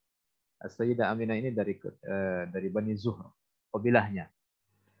 Jadi As-Sayyidah Aminah ini dari Bani Zuhra, kabilahnya.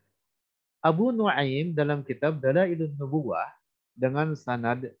 Abu Nuaim dalam kitab Dalailun Nubuwah dengan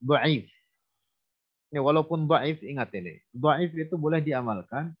sanad dhaif. Ini walaupun dhaif, ingat ini. Dhaif itu boleh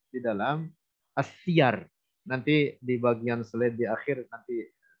diamalkan di dalam as-siyar. Nanti di bagian slide di akhir nanti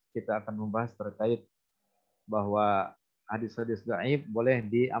kita akan membahas terkait bahwa hadis-hadis dhaif boleh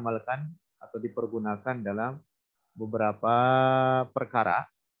diamalkan atau dipergunakan dalam beberapa perkara.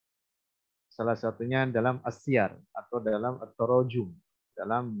 Salah satunya dalam as-siyar atau dalam at-tarajum,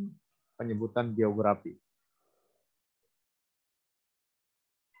 dalam penyebutan biografi.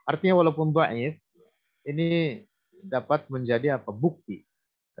 Artinya walaupun dhaif, ini dapat menjadi apa? Bukti.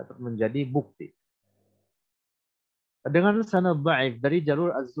 Dapat menjadi bukti. Dengan sanad dhaif dari jalur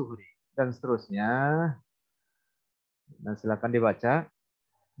Az-Zuhri dan seterusnya. Nah, silakan dibaca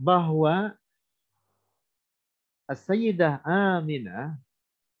bahwa As-Sayyidah Aminah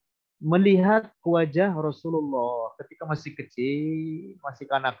melihat wajah Rasulullah ketika masih kecil, masih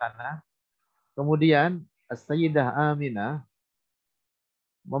kanak-kanak. Kemudian As-Sayyidah Aminah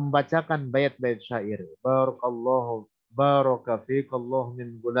membacakan bait-bait syair. Barakallahu baraka fikallahu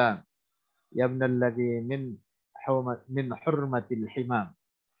min gulam. Yabnalladzi min hurmatil himam.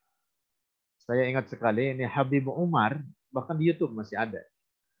 Saya ingat sekali ini Habib Umar, bahkan di YouTube masih ada.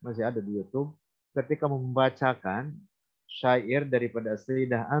 Masih ada di YouTube. Ketika membacakan syair daripada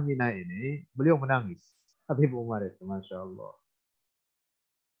Sayyidah Aminah ini, beliau menangis. Habib Umar itu, Masya Allah.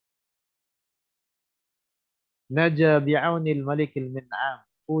 Naja bi'aunil malikil min'am.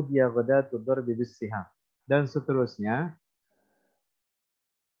 Udiya ghadatu darbi bisiham. Dan seterusnya.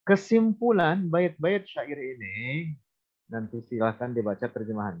 Kesimpulan bait-bait syair ini, nanti silahkan dibaca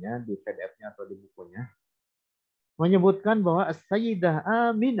terjemahannya di PDF-nya atau di bukunya, menyebutkan bahwa As-Sayyidah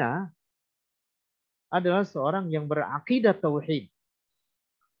Aminah adalah seorang yang berakidah tauhid.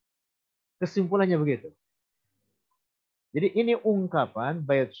 Kesimpulannya begitu. Jadi ini ungkapan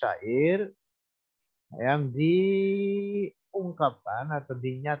bait syair yang diungkapkan atau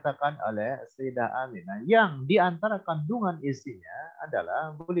dinyatakan oleh Sayyidah Aminah, yang di antara kandungan isinya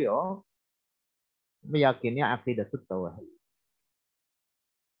adalah beliau meyakini akidah tauhid.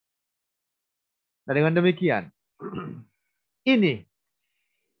 Nah, dengan demikian, ini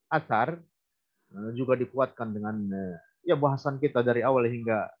asar juga dikuatkan dengan ya bahasan kita dari awal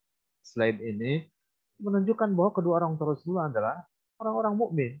hingga slide ini, menunjukkan bahwa kedua orang Rasulullah adalah orang-orang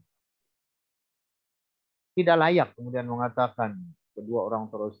mukmin. Tidak layak kemudian mengatakan kedua orang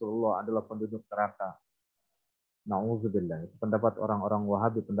Rasulullah adalah penduduk neraka. Nauzubillah. Pendapat orang-orang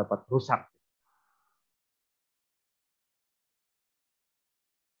Wahabi, pendapat rusak.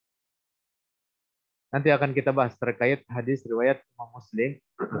 Nanti akan kita bahas terkait hadis riwayat Imam Muslim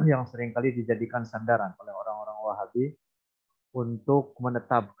yang seringkali dijadikan sandaran oleh orang-orang Wahabi untuk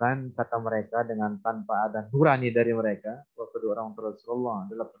menetapkan kata mereka dengan tanpa ada nurani dari mereka bahwa kedua orang Rasulullah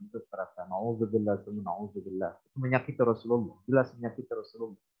adalah penduduk neraka. Nauzubillah, nauzubillah. Itu menyakiti Rasulullah, jelas menyakiti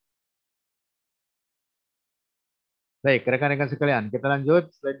Rasulullah. Baik, rekan-rekan sekalian, kita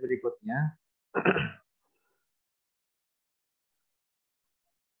lanjut slide berikutnya.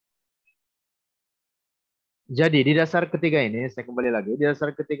 Jadi di dasar ketiga ini, saya kembali lagi, di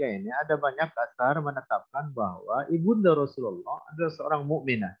dasar ketiga ini ada banyak asar menetapkan bahwa ibunda Rasulullah adalah seorang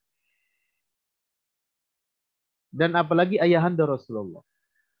mukminah. Dan apalagi ayahanda Rasulullah.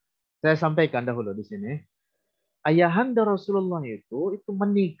 Saya sampaikan dahulu di sini. Ayahanda Rasulullah itu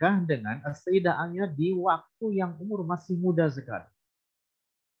menikah dengan Sayyidah Aminah di waktu yang umur masih muda sekali.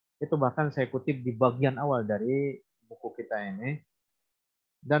 Itu bahkan saya kutip di bagian awal dari buku kita ini.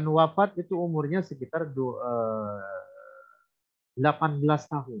 Dan wafat itu umurnya sekitar 18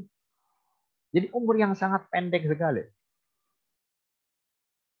 tahun. Jadi umur yang sangat pendek sekali.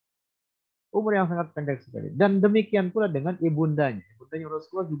 Umur yang sangat pendek sekali. Dan demikian pula dengan ibundanya. Ibundanya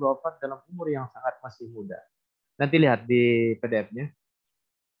Rasulullah juga wafat dalam umur yang sangat masih muda. Nanti lihat di PDF-nya.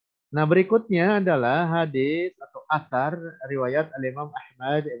 Nah, berikutnya adalah hadis atau athar riwayat Al-Imam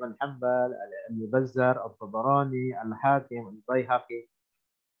Ahmad, Ibn Hanbal, Al-Bazzar, Al-Tabarani, Al-Hakim, Al-Baihaqi,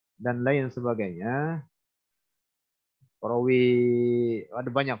 dan lain sebagainya. Perawi, ada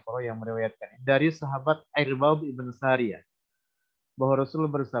banyak perawi yang meriwayatkan. Dari sahabat Irbad ibn Sariyah. Bahwa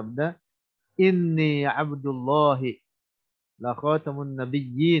Rasulullah bersabda, Inni abdullahi la khatamun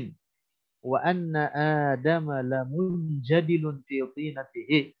nabiyyin wa anna Adama lamunjadilun fi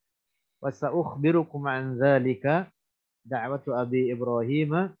tinatihi wa sa'ukhbirukum an dzalika da'watu Abi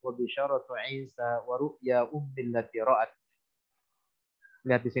Ibrahim wa bisyaratu Isa wa ru'ya ummi allati ra'at.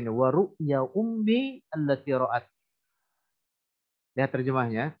 Lihat di sini, wa ru'ya ummi allati ra'at. Lihat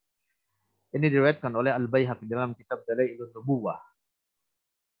terjemahnya. Ini diriwayatkan oleh Al-Baihaqi dalam kitab Dalailun Nubuwah.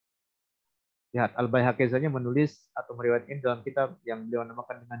 Lihat, Al-Baihaqi saja menulis atau meriwayatkan dalam kitab yang beliau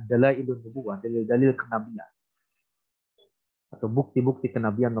namakan dengan Dalailun Nubuwah, dalil-dalil kenabian atau bukti-bukti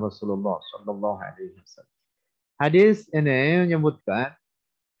kenabian Rasulullah sallallahu alaihi wasallam. Hadis ini menyebutkan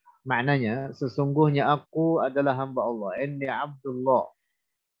maknanya, sesungguhnya aku adalah hamba Allah, inni Abdullah,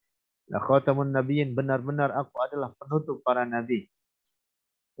 la khatamun nabiyyin, benar-benar aku adalah penutup para nabi.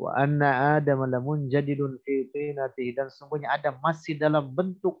 Wa anna Adam lamunjadilun fi tinatihi, dan sesungguhnya Adam masih dalam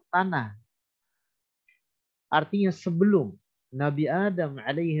bentuk tanah. Artinya sebelum Nabi Adam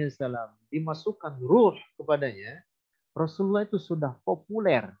alaihi salam dimasukkan ruh kepadanya, Rasulullah itu sudah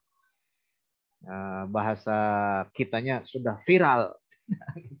populer. Bahasa kitanya sudah viral.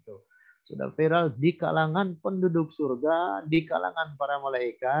 Gitu. Sudah viral di kalangan penduduk surga, di kalangan para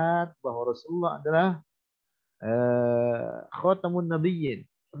malaikat, bahwa Rasulullah adalah khatamun nabiyyin,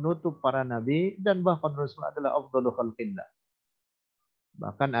 penutup para nabi, dan bahkan Rasulullah adalah afdhalu khalqillah.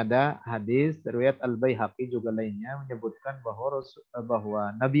 Bahkan ada hadis riwayat Al-Baihaqi juga lainnya menyebutkan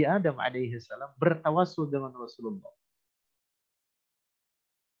bahwa Nabi Adam alaihi salam bertawassul dengan Rasulullah.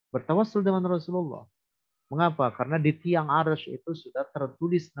 Bertawassul dengan Rasulullah. Mengapa? Karena di tiang arsy itu sudah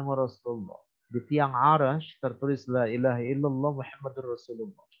tertulis nama Rasulullah. Di tiang arsy tertulis la ilaha illallah Muhammadur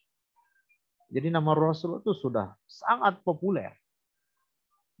Rasulullah. Jadi nama Rasul itu sudah sangat populer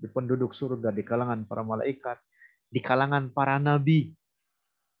di penduduk surga, di kalangan para malaikat, di kalangan para nabi,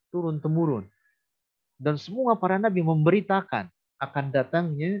 turun-temurun. Dan semua para nabi memberitakan akan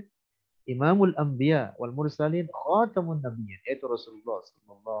datangnya Imamul Anbiya wal Mursalin khatamun nabiyyin, yaitu Rasulullah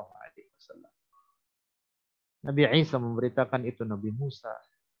sallallahu alaihi wasallam. Nabi Isa memberitakan itu, Nabi Musa,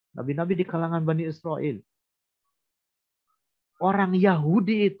 nabi-nabi di kalangan Bani Israel. Orang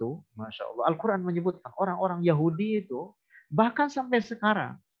Yahudi itu, Masya Allah, Al-Quran menyebutkan orang-orang Yahudi itu, bahkan sampai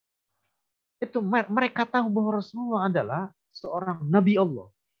sekarang, itu mereka tahu bahwa Rasulullah adalah seorang Nabi Allah.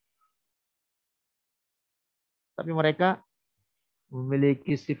 Tapi mereka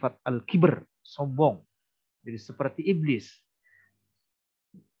memiliki sifat al-kibr, sombong. Jadi seperti iblis.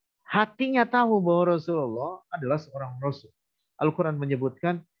 Hatinya tahu bahwa Rasulullah adalah seorang Rasul. Al-Quran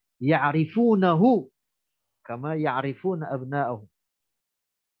menyebutkan, ya'rifunahu kama ya'rifuna abna'ahu.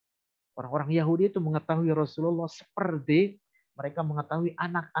 Orang-orang Yahudi itu mengetahui Rasulullah seperti mereka mengetahui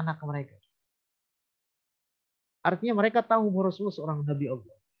anak-anak mereka. Artinya mereka tahu bahwa Rasulullah seorang Nabi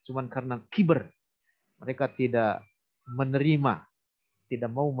Allah. Cuman karena kibr, mereka tidak menerima,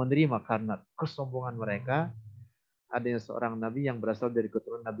 tidak mau menerima karena kesombongan mereka, adanya seorang Nabi yang berasal dari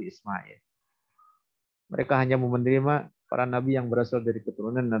keturunan Nabi Ismail. Mereka hanya mau menerima para Nabi yang berasal dari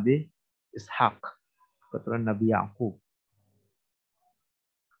keturunan Nabi Ishak, keturunan Nabi Yakub.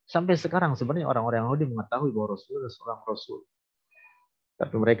 Sampai sekarang sebenarnya orang-orang Yahudi mengetahui bahwa Rasulullah seorang Rasul.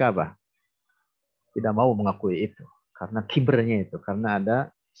 Tapi mereka apa? Tidak mau mengakui itu. Karena kibernya itu. Karena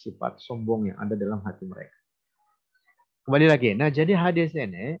ada sifat sombong yang ada dalam hati mereka. Kembali lagi. Nah, jadi hadis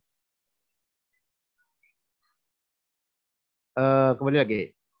ini. Kembali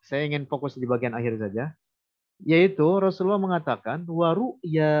lagi. Saya ingin fokus di bagian akhir saja. Yaitu Rasulullah mengatakan. Wa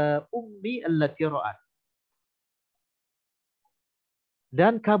ru'ya ummi allati ra'at.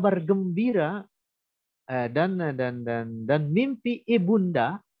 Dan kabar gembira. Dan mimpi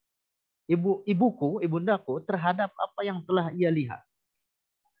ibundaku terhadap apa yang telah ia lihat.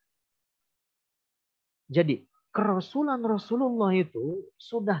 Jadi kerasulan Rasulullah itu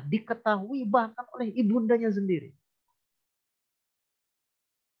sudah diketahui bahkan oleh ibundanya sendiri.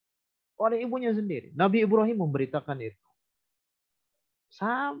 Oleh ibunya sendiri. Nabi Ibrahim memberitakan itu.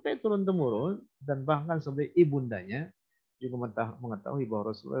 Sampai turun-temurun dan bahkan sampai ibundanya juga mengetahui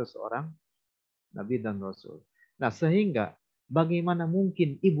bahwa Rasulullah seorang Nabi dan Rasul. Nah, sehingga bagaimana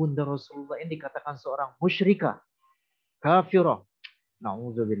mungkin ibunda Rasulullah ini dikatakan seorang musyrikah, kafirah.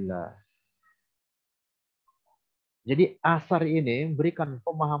 Na'udzubillah. Jadi asar ini memberikan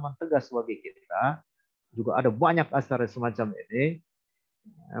pemahaman tegas bagi kita. Juga ada banyak asar semacam ini.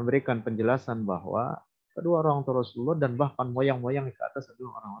 Memberikan penjelasan bahwa kedua orang tua Rasulullah dan bahkan moyang-moyang ke atas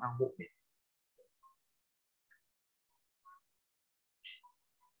adalah orang-orang mukmin.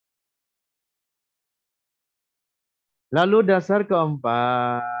 Lalu dasar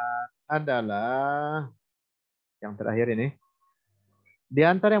keempat adalah yang terakhir ini. Di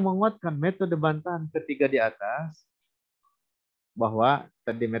antara yang menguatkan metode bantahan ketiga di atas, bahwa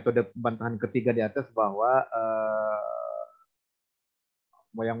tadi metode bantahan ketiga di atas bahwa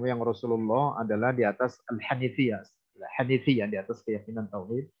moyang-moyang Rasulullah adalah di atas al-Hanifiyah. Hanifiyah di atas keyakinan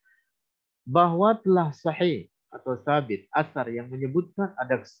tauhid. Bahwa telah sahih atau sabit asar yang menyebutkan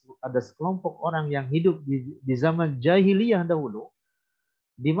ada sekelompok orang yang hidup di zaman jahiliyah dahulu,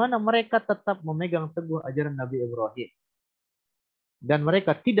 di mana mereka tetap memegang teguh ajaran Nabi Ibrahim. Dan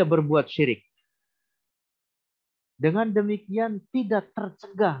mereka tidak berbuat syirik. Dengan demikian tidak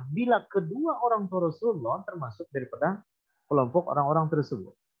tercegah bila kedua orang tua Rasulullah termasuk daripada kelompok orang-orang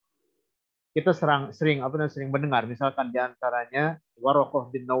tersebut. Kita sering mendengar, misalkan diantaranya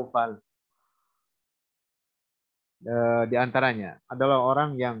Waraqah bin Naufal. Di antaranya adalah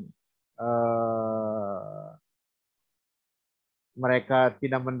orang yang mereka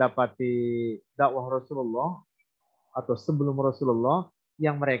tidak mendapati dakwah Rasulullah atau sebelum Rasulullah,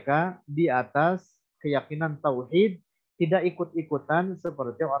 yang mereka di atas keyakinan tauhid, tidak ikut-ikutan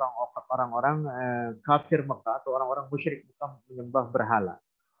seperti orang-orang kafir Mekah atau orang-orang musyrik Mekah menyembah berhala.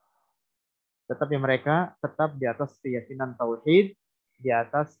 Tetapi mereka tetap di atas keyakinan tauhid, di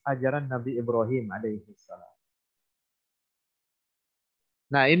atas ajaran Nabi Ibrahim alaihissalam.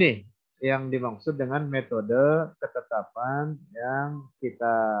 Nah, ini yang dimaksud dengan metode ketetapan yang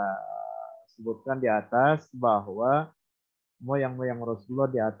kita sebutkan di atas, bahwa moyang-moyang Rasulullah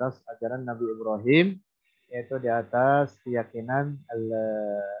di atas ajaran Nabi Ibrahim, yaitu di atas keyakinan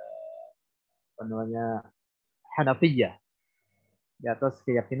Hanafiyah, di atas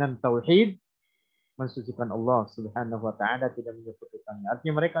keyakinan tauhid, mensucikan Allah Subhanahu wa taala, tidak menyekutukannya.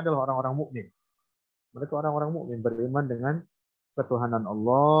 Artinya mereka adalah orang-orang mukmin. Mereka orang-orang mukmin beriman dengan ketuhanan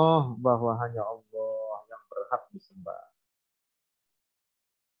Allah, bahwa hanya Allah yang berhak disembah.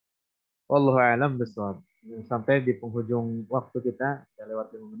 Wallahu a'lam bishawab. Sampai di penghujung waktu kita,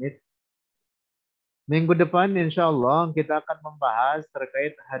 lewat 5 menit. Minggu depan insya Allah kita akan membahas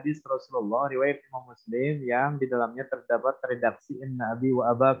terkait hadis Rasulullah riwayat Imam Muslim yang di dalamnya terdapat redaksi inna abi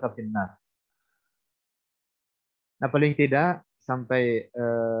wa abaka finnar. Nah, paling tidak sampai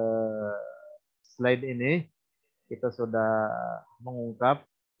slide ini kita sudah mengungkap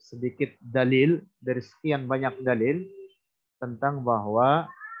sedikit dalil dari sekian banyak dalil tentang bahwa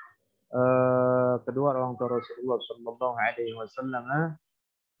kedua orang tua Rasulullah sallallahu alaihi wasallam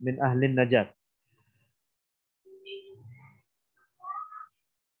min ahlin najat.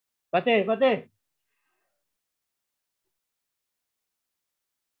 Fatih.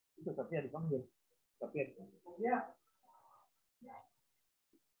 Itu tapi ada dipanggil. Ya.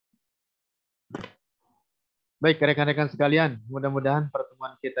 Baik, rekan-rekan sekalian, mudah-mudahan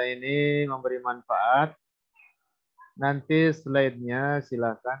pertemuan kita ini memberi manfaat. Nanti slide-nya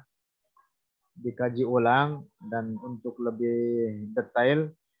silakan dikaji ulang, dan untuk lebih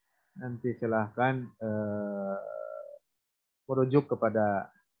detail nanti silahkan merujuk kepada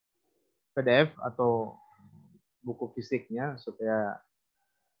PDF atau buku fisiknya supaya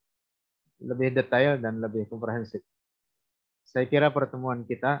lebih detail dan lebih komprehensif. Saya kira pertemuan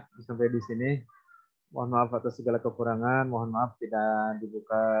kita sampai di sini. Mohon maaf atas segala kekurangan. Mohon maaf tidak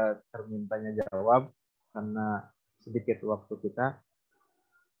dibuka termin tanya jawab karena sedikit waktu kita.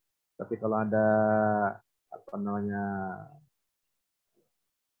 Tapi kalau ada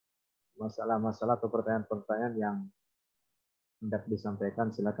masalah-masalah atau pertanyaan-pertanyaan yang hendak disampaikan,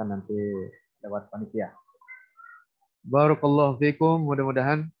 silakan nanti lewat panitia. Barakallahu fikum,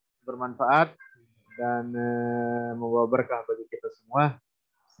 mudah-mudahan bermanfaat dan membawa berkah bagi kita semua.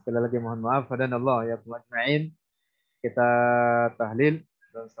 Sekali lagi mohon maaf, hadanallah ya ajma'in. Kita tahlil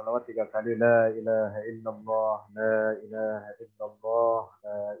dan salawat 3 kali, la ilaha illallah, la ilaha illallah,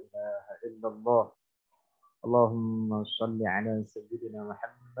 la ilaha illallah. Allahumma salli ala sayyidina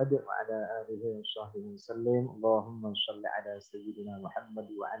Muhammad wa ala alihi wa sahbihi wasallim. Allahumma salli ala sayyidina Muhammad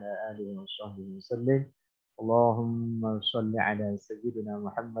wa ala alihi wa sahbihi wasallim. Allahumma salli ala sayyidina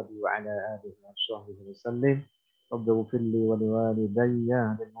Muhammad wa ala alihi wa sahbihi wasallim. Rabbi ighfir li wa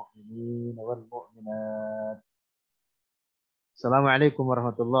liwalidayya lil mu'minin wal mu'minat. Assalamualaikum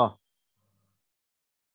warahmatullahi